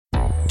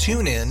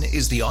TuneIn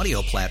is the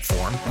audio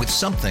platform with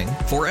something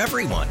for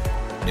everyone.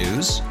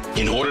 News.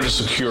 In order to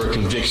secure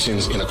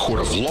convictions in a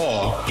court of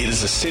law, it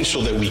is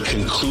essential that we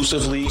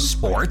conclusively.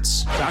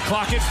 Sports. Shot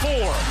clock at 4.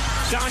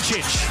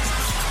 Doncic.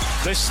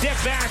 The step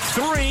back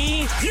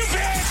 3. You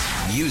bet.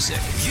 Music.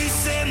 You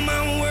set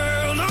my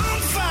world on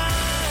fire.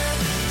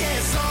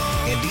 Yes,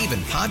 and even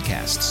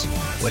podcasts.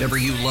 Whatever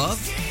you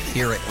love,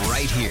 hear it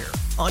right here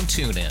on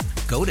TuneIn.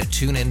 Go to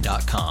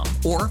TuneIn.com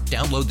or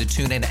download the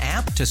TuneIn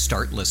app to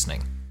start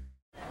listening.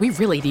 We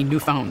really need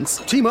new phones.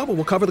 T-Mobile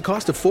will cover the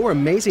cost of 4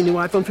 amazing new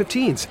iPhone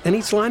 15s, and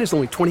each line is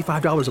only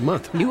 $25 a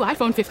month. New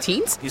iPhone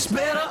 15s? it's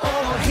better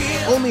over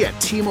here. Only at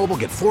T-Mobile,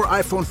 get 4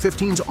 iPhone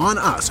 15s on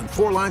us and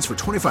 4 lines for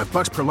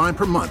 $25 per line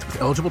per month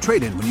with eligible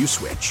trade-in when you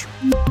switch.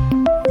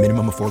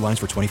 Minimum of 4 lines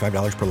for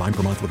 $25 per line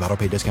per month with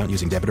autopay discount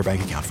using debit or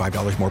bank account.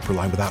 $5 more per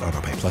line without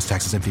autopay, plus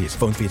taxes and fees.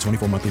 Phone fee at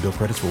 24 monthly bill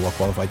credits for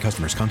well-qualified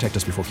customers. Contact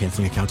us before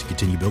canceling account to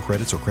continue bill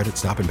credits or credit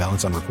stop and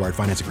balance on required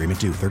finance agreement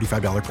due.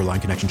 $35 per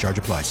line connection charge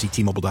applies. See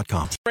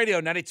T-Mobile.com.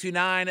 Radio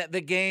 92.9, The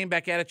Game,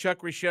 back at a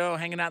Chuckery Show,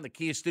 hanging out in the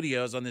Kia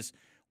Studios on this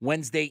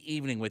Wednesday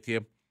evening with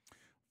you.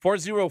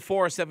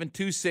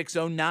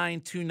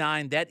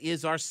 404-726-0929. That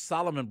is our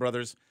Solomon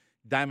Brothers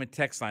Diamond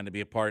text line to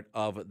be a part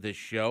of this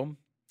show.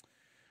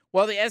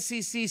 Well, the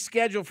SEC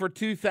schedule for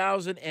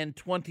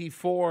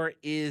 2024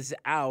 is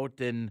out,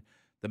 and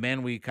the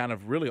man we kind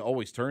of really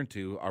always turn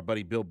to, our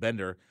buddy Bill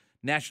Bender,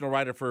 national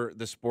writer for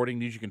The Sporting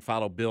News. You can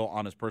follow Bill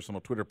on his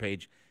personal Twitter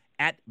page,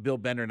 at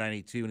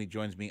BillBender92, and he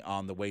joins me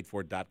on the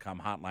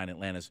WadeFord.com hotline,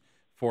 Atlanta's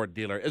Ford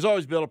dealer. As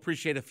always, Bill,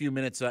 appreciate a few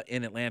minutes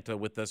in Atlanta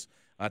with us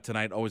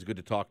tonight. Always good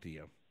to talk to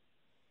you.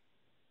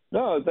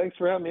 No, thanks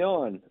for having me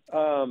on.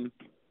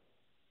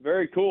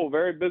 Very cool.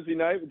 Very busy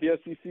night with the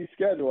SEC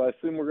schedule. I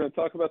assume we're going to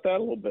talk about that a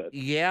little bit.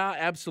 Yeah,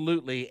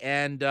 absolutely.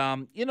 And,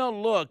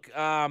 look,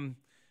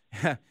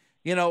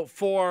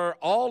 for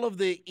all of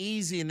the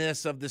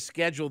easiness of the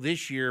schedule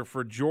this year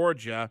for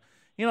Georgia,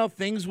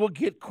 things will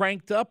get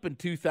cranked up in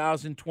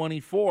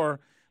 2024.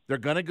 They're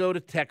going to go to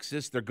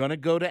Texas. They're going to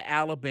go to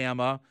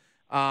Alabama.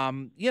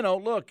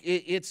 Look,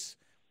 it's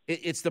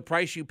the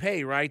price you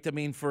pay, right? I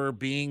mean, for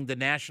being the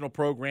national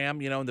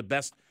program, and the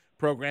best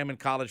program in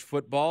college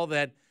football,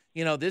 that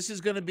this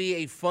is going to be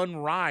a fun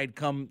ride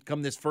come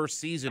this first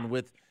season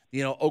with,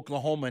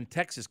 Oklahoma and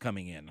Texas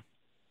coming in.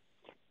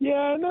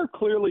 Yeah, and they're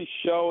clearly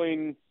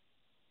showing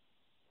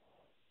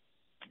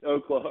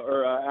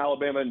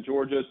Alabama and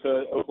Georgia to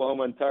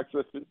Oklahoma and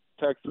Texas,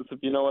 if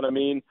you know what I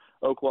mean.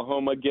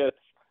 Oklahoma gets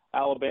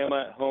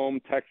Alabama at home.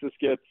 Texas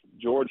gets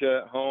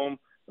Georgia at home.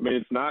 I mean,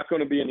 it's not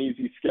going to be an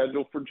easy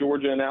schedule for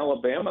Georgia and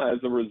Alabama. As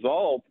a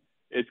result,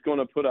 it's going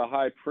to put a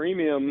high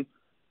premium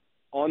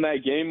on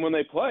that game when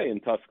they play in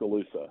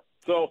Tuscaloosa.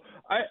 So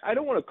I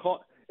don't want to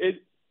call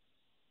it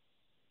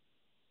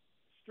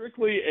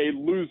strictly a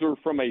loser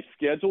from a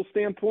schedule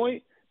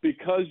standpoint,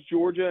 because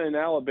Georgia and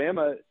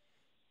Alabama,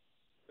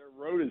 their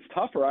road is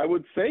tougher. I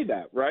would say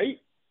that, right?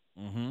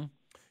 Mm-hmm.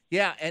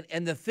 Yeah,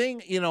 and the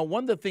thing,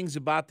 one of the things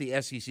about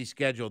the SEC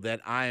schedule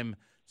that I'm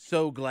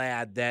so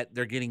glad that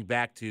they're getting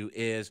back to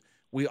is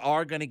we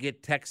are going to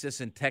get Texas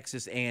and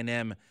Texas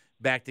A&M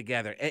back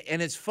together.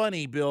 And it's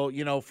funny, Bill,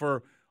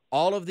 for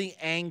all of the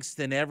angst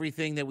and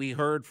everything that we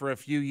heard for a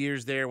few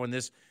years there when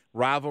this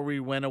rivalry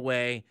went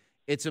away,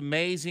 it's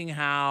amazing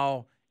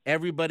how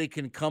everybody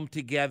can come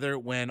together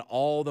when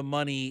all the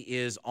money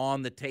is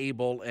on the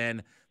table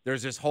and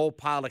there's this whole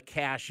pile of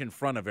cash in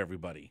front of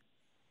everybody.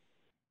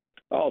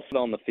 All sit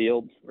on the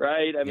field,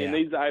 right? I mean,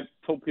 I've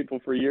told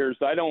people for years,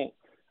 I don't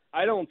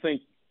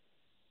think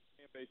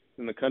fan bases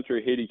in the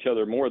country hate each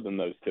other more than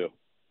those two.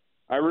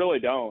 I really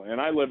don't, and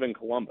I live in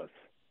Columbus.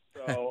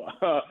 So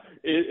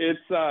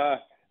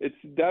it's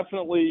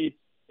definitely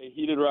a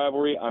heated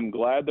rivalry. I'm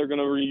glad they're going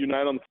to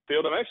reunite on the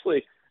field. I'm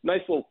actually,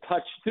 nice little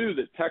touch, too,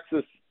 that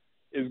Texas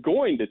is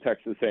going to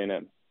Texas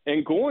A&M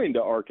and going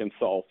to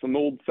Arkansas, some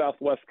old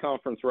Southwest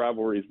Conference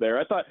rivalries there.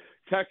 I thought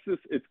Texas,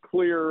 it's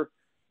clear,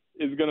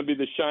 is going to be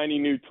the shiny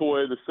new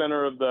toy, the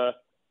center of the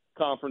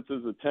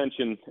conference's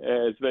attention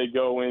as they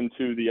go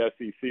into the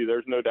SEC.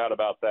 There's no doubt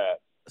about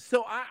that.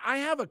 So I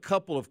have a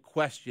couple of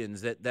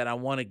questions that I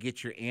want to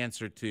get your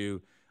answer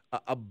to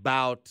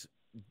about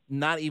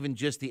not even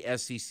just the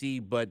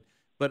SEC, but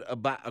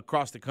about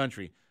across the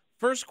country.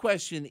 First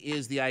question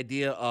is the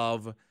idea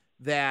of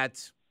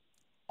that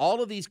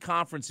all of these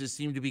conferences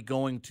seem to be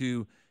going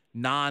to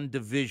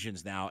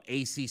non-divisions now.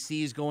 ACC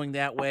is going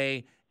that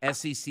way.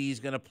 SEC is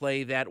going to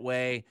play that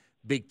way.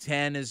 Big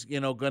Ten is,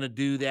 going to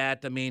do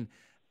that. I mean,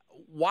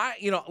 why,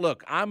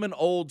 look, I'm an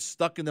old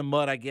stuck in the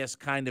mud, I guess,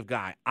 kind of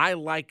guy. I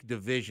like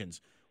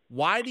divisions.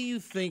 Why do you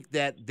think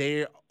that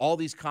all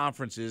these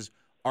conferences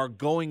are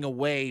going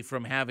away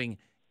from having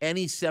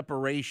any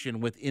separation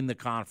within the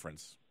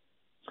conference?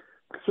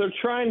 So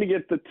trying to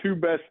get the two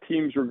best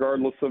teams,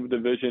 regardless of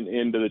division,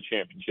 into the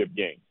championship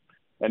game.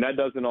 And that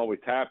doesn't always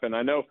happen.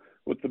 I know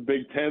with the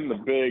Big Ten, the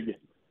big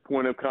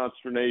point of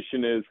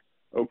consternation is,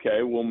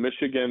 okay, will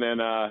Michigan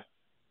and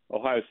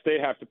Ohio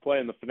State have to play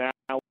in the finale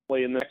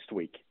in the next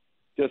week?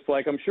 Just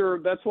like I'm sure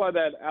that's why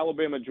that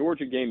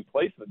Alabama-Georgia game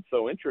placement's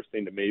so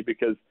interesting to me,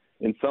 because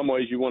in some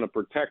ways you want to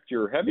protect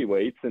your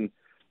heavyweights. And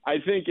I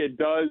think it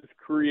does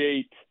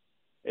create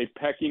a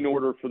pecking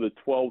order for the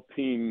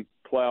 12-team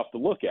playoff to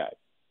look at.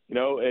 You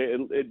know,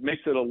 it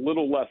makes it a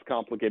little less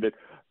complicated.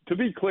 To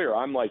be clear,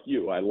 I'm like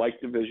you. I like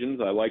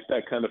divisions. I like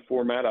that kind of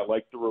format. I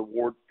like the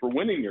reward for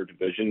winning your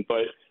division.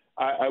 But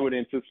I would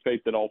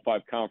anticipate that all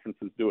 5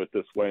 conferences do it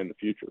this way in the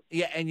future.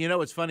 Yeah, and you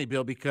know it's funny,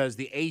 Bill, because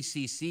the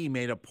ACC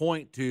made a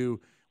point to,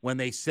 when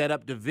they set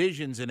up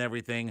divisions and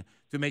everything,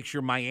 to make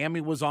sure Miami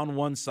was on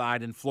one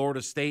side and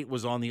Florida State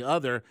was on the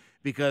other,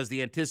 because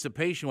the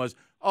anticipation was,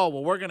 oh,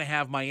 well, we're going to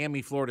have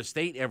Miami, Florida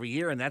State every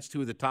year, and that's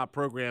 2 of the top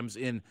programs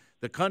in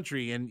the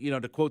country. And, you know,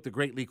 to quote the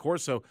great Lee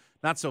Corso,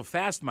 not so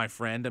fast, my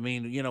friend. I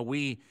mean, you know,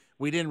 we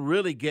didn't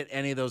really get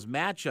any of those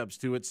matchups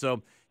to it.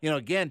 So, you know,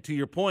 again, to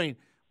your point,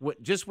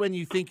 just when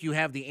you think you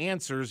have the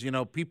answers, you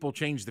know, people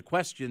change the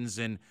questions,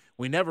 and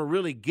we never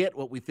really get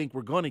what we think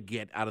we're going to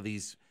get out of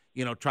these,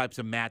 you know, types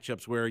of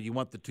matchups where you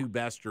want the 2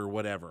 best or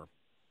whatever.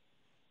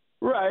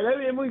 Right. I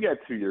mean, we got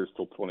 2 years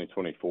till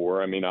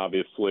 2024. I mean,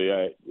 obviously,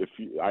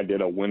 I did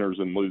a winners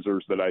and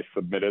losers that I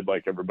submitted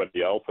like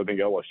everybody else. I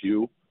think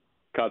LSU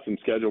caught some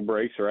schedule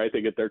breaks, right?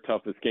 They get their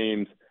toughest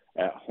games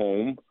at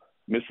home.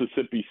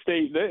 Mississippi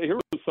State, here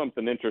was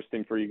something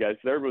interesting for you guys.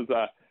 There was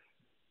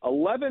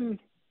 11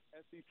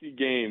 SEC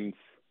games,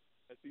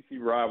 SEC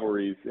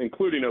rivalries,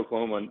 including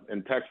Oklahoma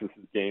and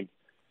Texas's games,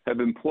 have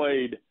been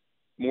played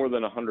more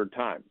than 100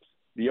 times.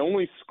 The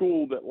only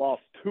school that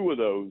lost 2 of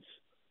those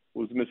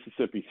was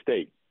Mississippi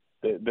State.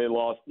 They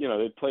lost, you know,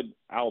 they played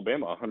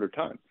Alabama 100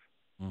 times.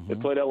 Mm-hmm. They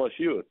played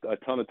LSU a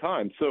ton of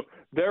times. So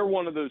they're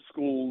one of those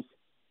schools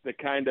that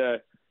kind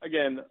of,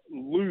 again,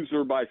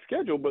 loser by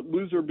schedule, but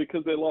loser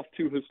because they lost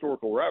 2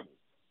 historical rivals.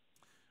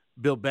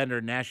 Bill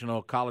Bender,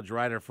 national college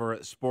writer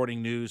for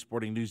Sporting News,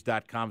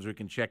 sportingnews.com, so we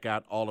can check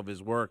out all of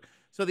his work.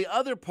 So the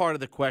other part of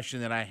the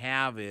question that I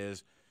have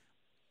is,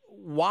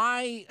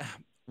 why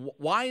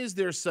is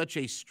there such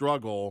a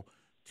struggle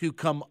to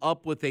come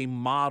up with a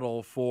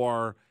model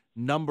for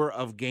number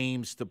of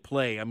games to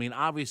play? I mean,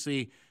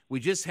 obviously, we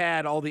just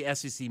had all the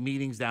SEC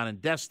meetings down in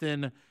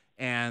Destin,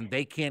 and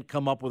they can't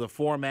come up with a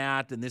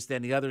format and this, that,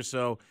 and the other.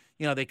 So,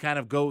 you know, they kind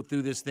of go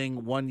through this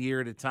thing 1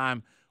 year at a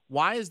time.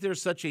 Why is there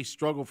such a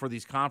struggle for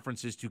these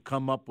conferences to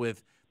come up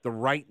with the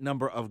right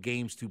number of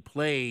games to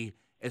play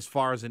as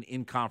far as an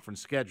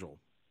in-conference schedule?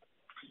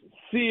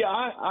 See,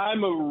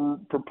 I'm a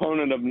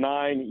proponent of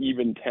 9,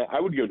 even 10. I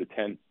would go to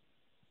 10.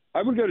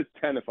 I would go to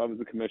 10 if I was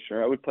a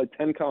commissioner. I would play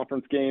 10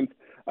 conference games.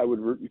 I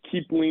would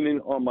keep leaning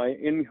on my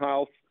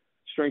in-house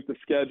strength of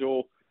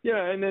schedule.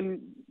 Yeah, and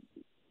then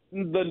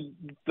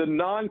the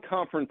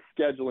non-conference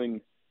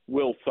scheduling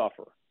will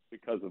suffer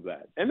because of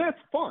that. And that's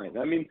fine.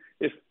 I mean,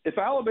 if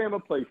Alabama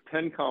plays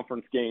 10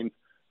 conference games,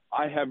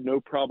 I have no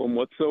problem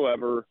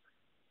whatsoever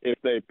if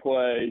they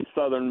play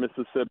Southern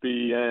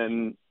Mississippi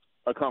and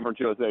a Conference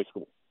USA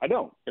school. I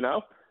don't, you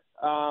know?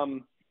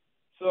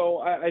 So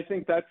I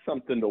think that's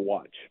something to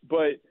watch.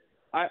 But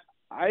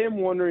I am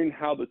wondering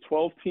how the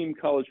 12-team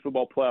college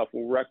football playoff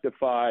will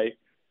rectify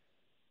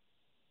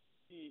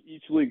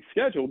each league's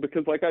schedule,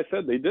 because, like I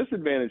said, the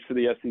disadvantage for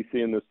the SEC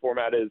in this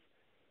format is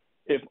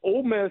if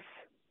Ole Miss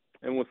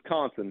and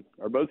Wisconsin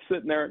are both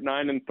sitting there at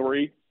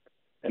 9-3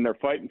 and they're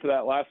fighting for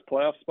that last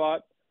playoff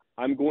spot,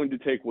 I'm going to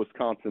take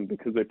Wisconsin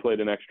because they played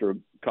an extra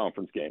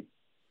conference game.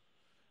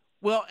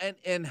 Well,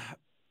 and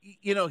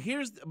you know,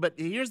 here's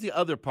the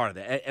other part of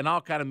that, and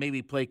I'll kind of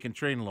maybe play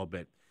contrarian a little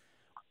bit.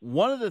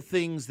 One of the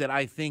things that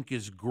I think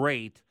is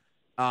great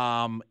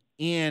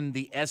in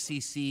the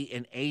SEC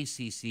and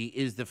ACC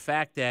is the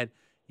fact that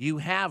you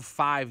have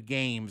 5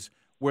 games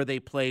where they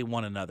play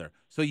one another.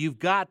 So you've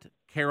got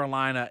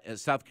Carolina,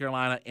 South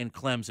Carolina, and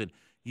Clemson.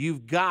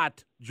 You've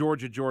got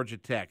Georgia, Georgia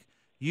Tech.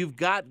 You've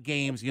got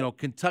games, you know,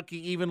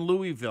 Kentucky, even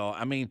Louisville.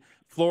 I mean,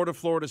 Florida,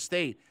 Florida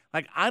State.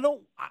 Like,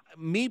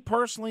 me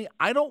personally,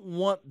 I don't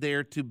want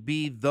there to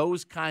be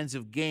those kinds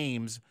of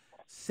games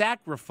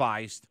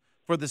sacrificed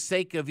for the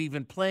sake of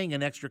even playing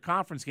an extra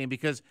conference game,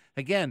 because,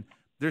 again,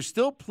 there's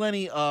still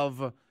plenty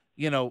of,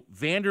 you know,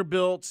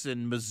 Vanderbilts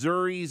and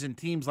Missouris and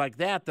teams like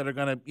that are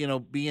going to, you know,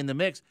 be in the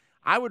mix.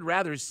 I would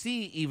rather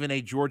see even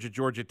a Georgia,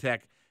 Georgia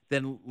Tech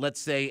than,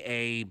 let's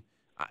say,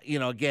 you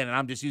know, again, and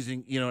I'm just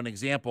using, you know, an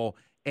example,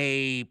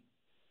 I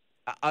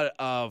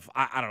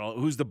don't know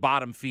who's the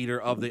bottom feeder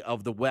of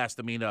the West.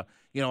 I mean,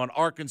 you know, an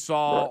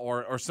Arkansas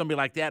or somebody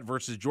like that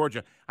versus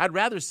Georgia. I'd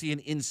rather see an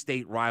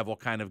in-state rival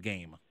kind of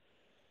game.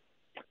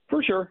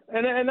 For sure,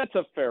 and that's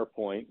a fair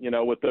point. You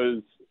know, with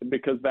those,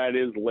 because that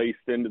is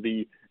laced into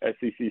the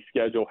SEC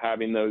schedule,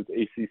 having those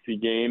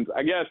ACC games.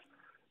 I guess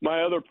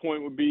my other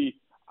point would be,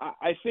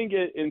 I think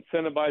it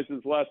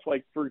incentivizes less.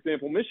 Like, for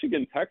example,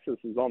 Michigan, Texas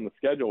is on the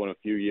schedule in a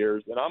few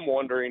years, and I'm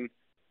wondering,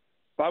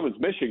 if I was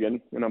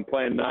Michigan and I'm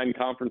playing 9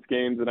 conference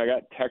games and I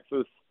got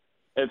Texas,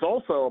 it's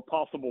also a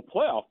possible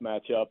playoff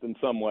matchup in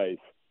some ways.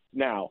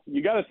 Now,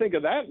 you got to think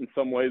of that in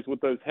some ways with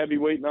those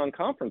heavyweight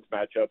non-conference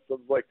matchups. So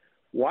it's like,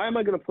 why am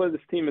I going to play this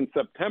team in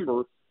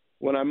September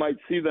when I might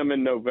see them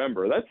in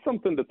November. That's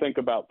something to think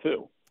about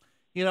too.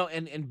 You know,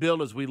 and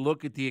Bill, as we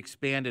look at the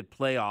expanded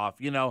playoff,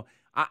 you know,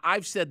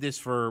 I've said this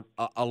for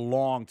a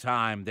long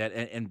time, that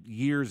and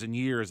years and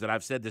years that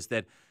I've said this,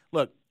 that,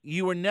 look,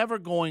 you are never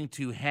going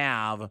to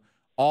have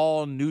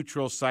all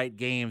neutral site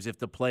games if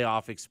the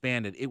playoff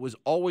expanded. It was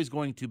always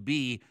going to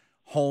be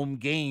home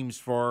games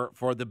for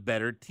the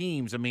better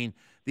teams. I mean,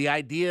 the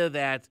idea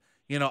that,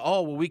 you know,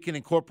 oh, well, we can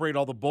incorporate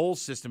all the bowl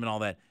system and all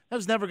that, that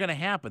was never going to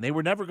happen. They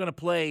were never going to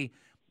play,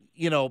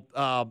 you know,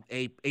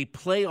 a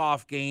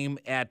playoff game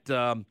at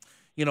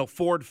you know,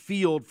 Ford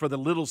Field for the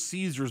Little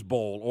Caesars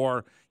Bowl,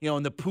 or, you know,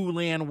 in the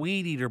Poulan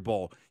Weed Eater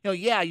Bowl. You know,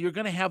 yeah, you're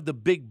going to have the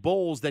big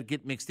bowls that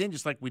get mixed in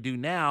just like we do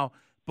now,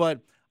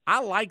 but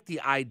I like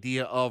the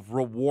idea of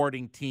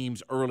rewarding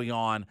teams early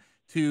on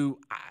to,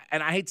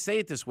 and I hate to say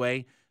it this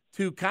way,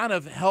 to kind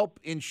of help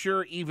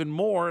ensure even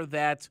more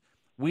that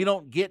we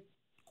don't get,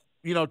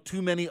 you know,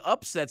 too many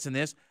upsets in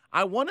this.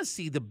 I want to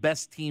see the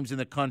best teams in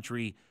the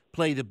country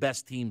play the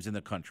best teams in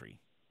the country.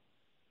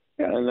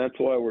 Yeah, and that's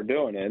why we're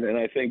doing it, and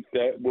I think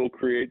that will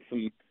create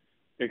some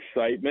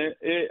excitement.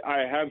 I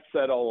have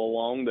said all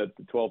along that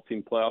the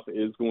 12-team playoff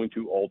is going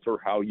to alter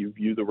how you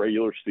view the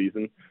regular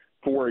season.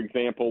 For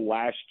example,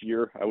 last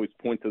year, I always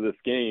point to this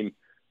game,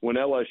 when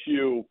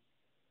LSU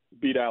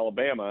beat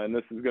Alabama, and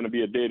this is going to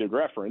be a dated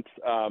reference.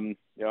 You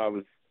know, I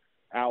was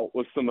out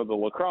with some of the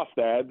lacrosse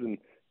dads, and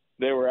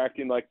they were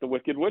acting like the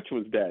Wicked Witch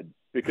was dead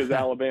because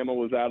Alabama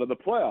was out of the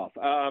playoff.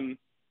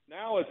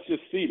 Now it's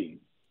just seeding.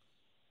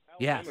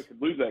 Alabama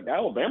could lose that.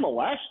 Alabama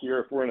last year,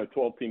 if we're in a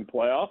 12-team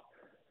playoff,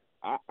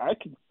 I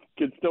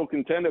could still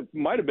contend it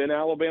might have been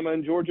Alabama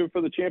and Georgia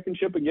for the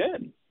championship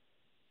again.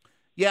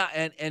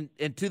 Yeah, and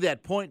to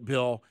that point,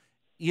 Bill,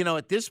 you know,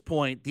 at this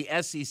point, the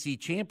SEC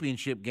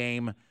championship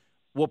game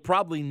will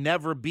probably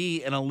never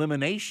be an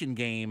elimination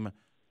game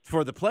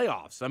for the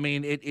playoffs. I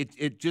mean,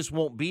 it just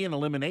won't be an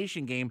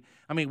elimination game.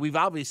 I mean, we've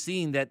obviously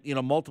seen that, you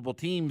know, multiple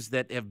teams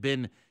that have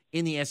been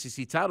in the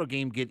SEC title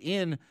game get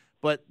in,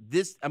 but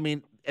this, I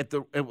mean, at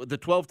the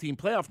 12-team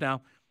playoff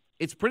now,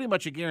 it's pretty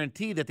much a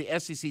guarantee that the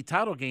SEC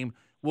title game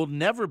will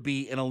never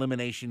be an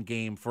elimination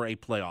game for a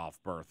playoff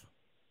berth.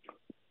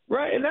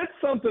 Right, and that's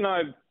something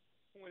I've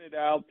pointed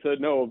out to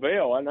no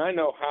avail, and I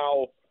know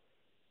how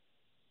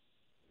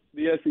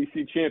the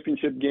SEC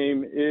championship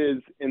game is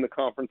in the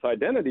conference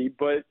identity,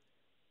 but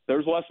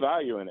there's less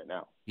value in it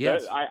now.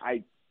 Yes.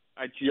 I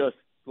just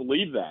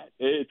believe that.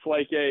 It's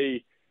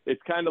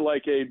kind of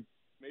like a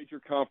major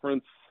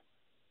conference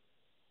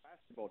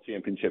basketball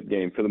championship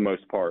game for the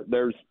most part.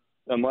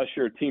 Unless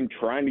you're a team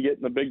trying to get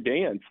in the big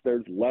dance,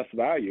 there's less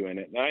value in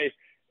it.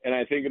 And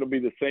I think it'll be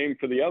the same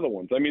for the other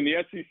ones. I mean, the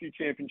SEC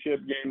championship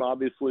game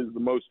obviously is the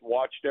most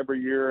watched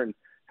every year and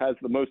has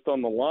the most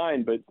on the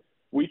line, but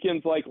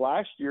weekends like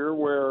last year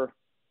where,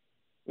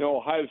 you know,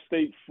 Ohio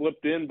State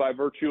slipped in by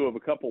virtue of a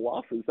couple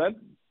losses,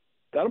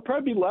 that'll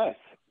probably be less.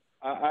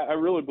 I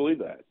really believe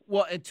that.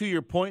 Well, and to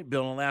your point,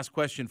 Bill, and last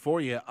question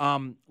for you.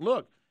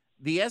 Look,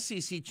 the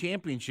SEC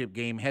championship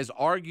game has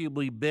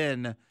arguably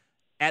been,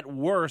 at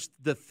worst,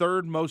 the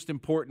third most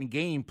important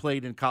game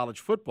played in college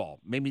football,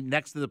 maybe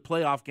next to the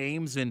playoff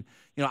games. And,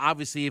 you know,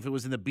 obviously if it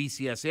was in the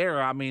BCS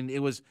era, I mean, it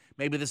was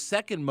maybe the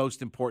second most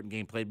important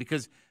game played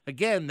because,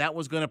 again, that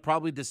was going to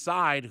probably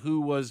decide who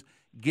was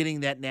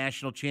getting that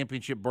national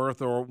championship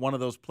berth or one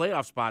of those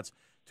playoff spots.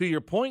 To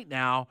your point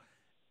now,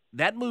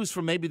 that moves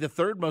from maybe the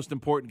third most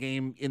important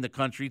game in the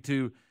country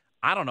to,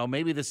 I don't know,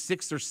 maybe the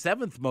sixth or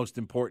seventh most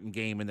important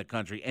game in the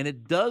country. And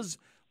it does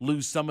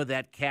lose some of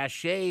that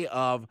cachet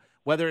of,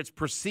 whether it's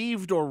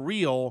perceived or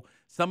real,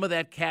 some of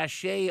that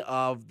cachet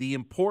of the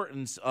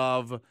importance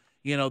of,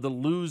 you know, the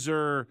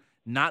loser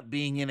not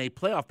being in a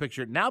playoff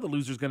picture. Now the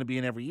loser's going to be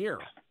in every year.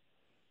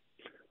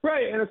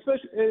 Right, and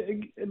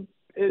especially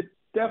it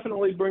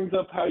definitely brings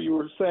up how you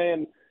were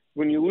saying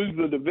when you lose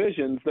the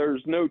divisions,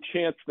 there's no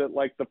chance that,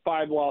 like, the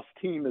 5-loss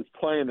team is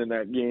playing in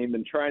that game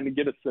and trying to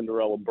get a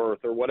Cinderella berth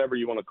or whatever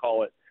you want to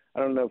call it. I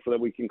don't know if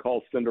we can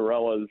call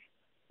Cinderellas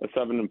a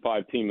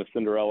 7-5 team a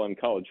Cinderella in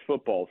college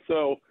football.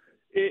 So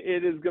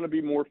it is going to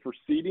be more for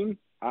seeding.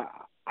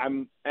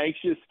 I'm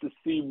anxious to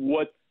see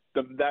what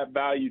that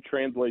value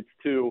translates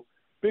to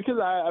because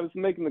I was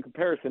making the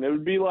comparison. It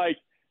would be like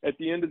at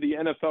the end of the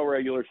NFL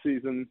regular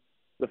season,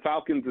 the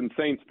Falcons and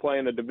Saints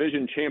playing a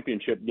division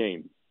championship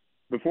game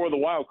before the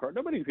wild card.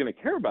 Nobody's going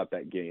to care about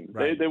that game.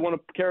 Right. They want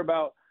to care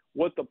about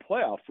what the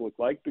playoffs look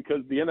like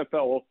because the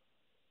NFL,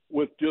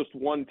 with just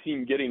one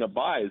team getting a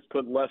bye, has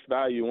put less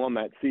value on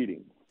that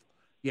seeding.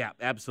 Yeah,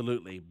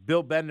 absolutely.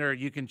 Bill Bender,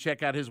 you can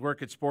check out his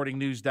work at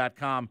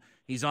sportingnews.com.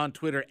 He's on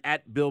Twitter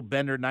at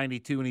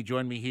BillBender92, and he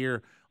joined me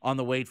here on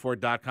the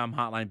waitfor.com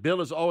hotline. Bill,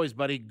 as always,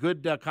 buddy,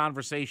 good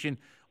conversation.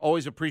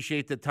 Always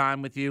appreciate the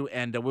time with you,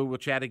 and we will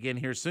chat again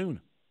here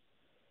soon.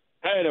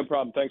 Hey, no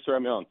problem. Thanks for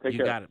having me on. Take care.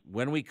 You got it.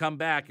 When we come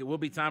back, it will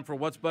be time for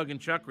What's Bugging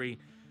Chuckery.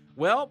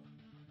 Well,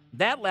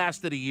 that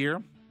lasted a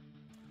year.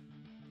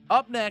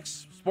 Up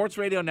next, Sports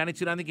Radio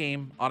 92.9 The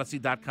Game,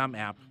 Odyssey.com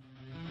app.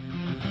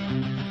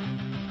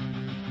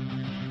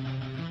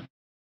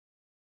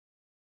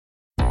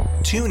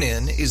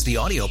 TuneIn is the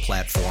audio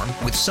platform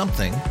with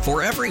something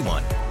for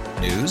everyone.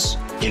 News.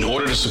 In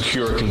order to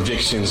secure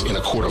convictions in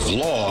a court of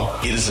law,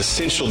 it is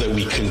essential that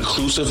we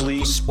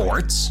conclusively.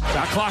 Sports.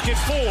 Shot clock at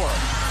 4.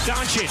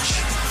 Doncic.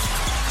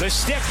 The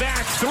step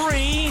back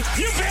 3.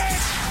 You bet.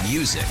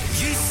 Music.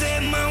 You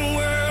set my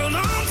world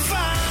on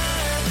fire.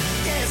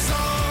 Yes,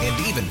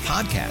 and even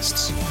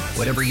podcasts.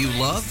 Whatever you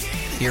love,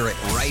 hear it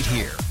right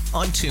here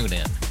on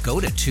TuneIn. Go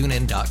to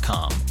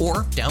TuneIn.com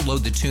or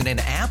download the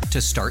TuneIn app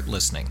to start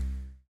listening.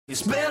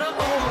 It's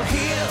better over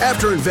here.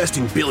 After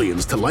investing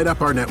billions to light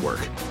up our network,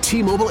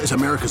 T-Mobile is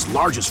America's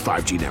largest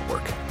 5G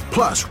network.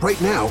 Plus,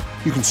 right now,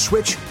 you can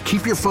switch,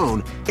 keep your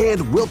phone,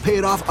 and we'll pay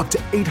it off up to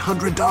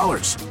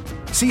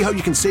 $800. See how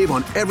you can save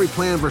on every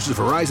plan versus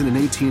Verizon and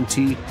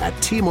AT&T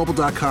at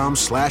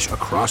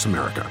T-Mobile.com/across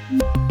America.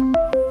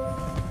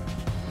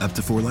 Up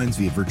to 4 lines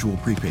via virtual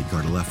prepaid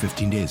card. Allow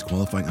 15 days.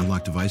 Qualifying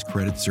unlocked device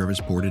credit service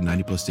ported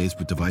 90-plus days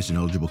with device and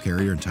eligible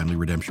carrier and timely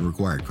redemption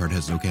required. Card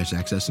has no cash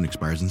access and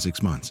expires in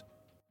 6 months.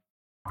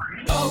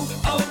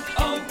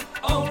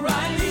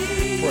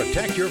 O'Reilly.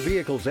 Protect your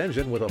vehicle's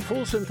engine with a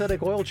full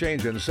synthetic oil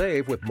change and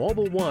save with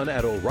Mobil 1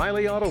 at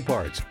O'Reilly Auto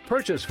Parts.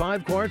 Purchase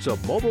 5 quarts of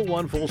Mobil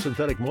 1 full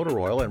synthetic motor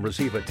oil and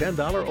receive a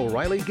 $10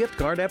 O'Reilly gift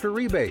card after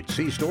rebate.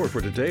 See store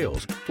for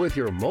details. With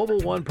your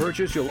Mobil 1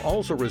 purchase, you'll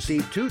also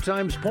receive 2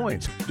 times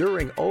points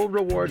during Old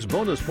Rewards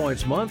Bonus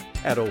Points Month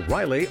at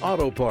O'Reilly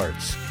Auto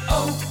Parts.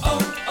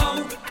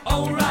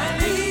 O'Reilly.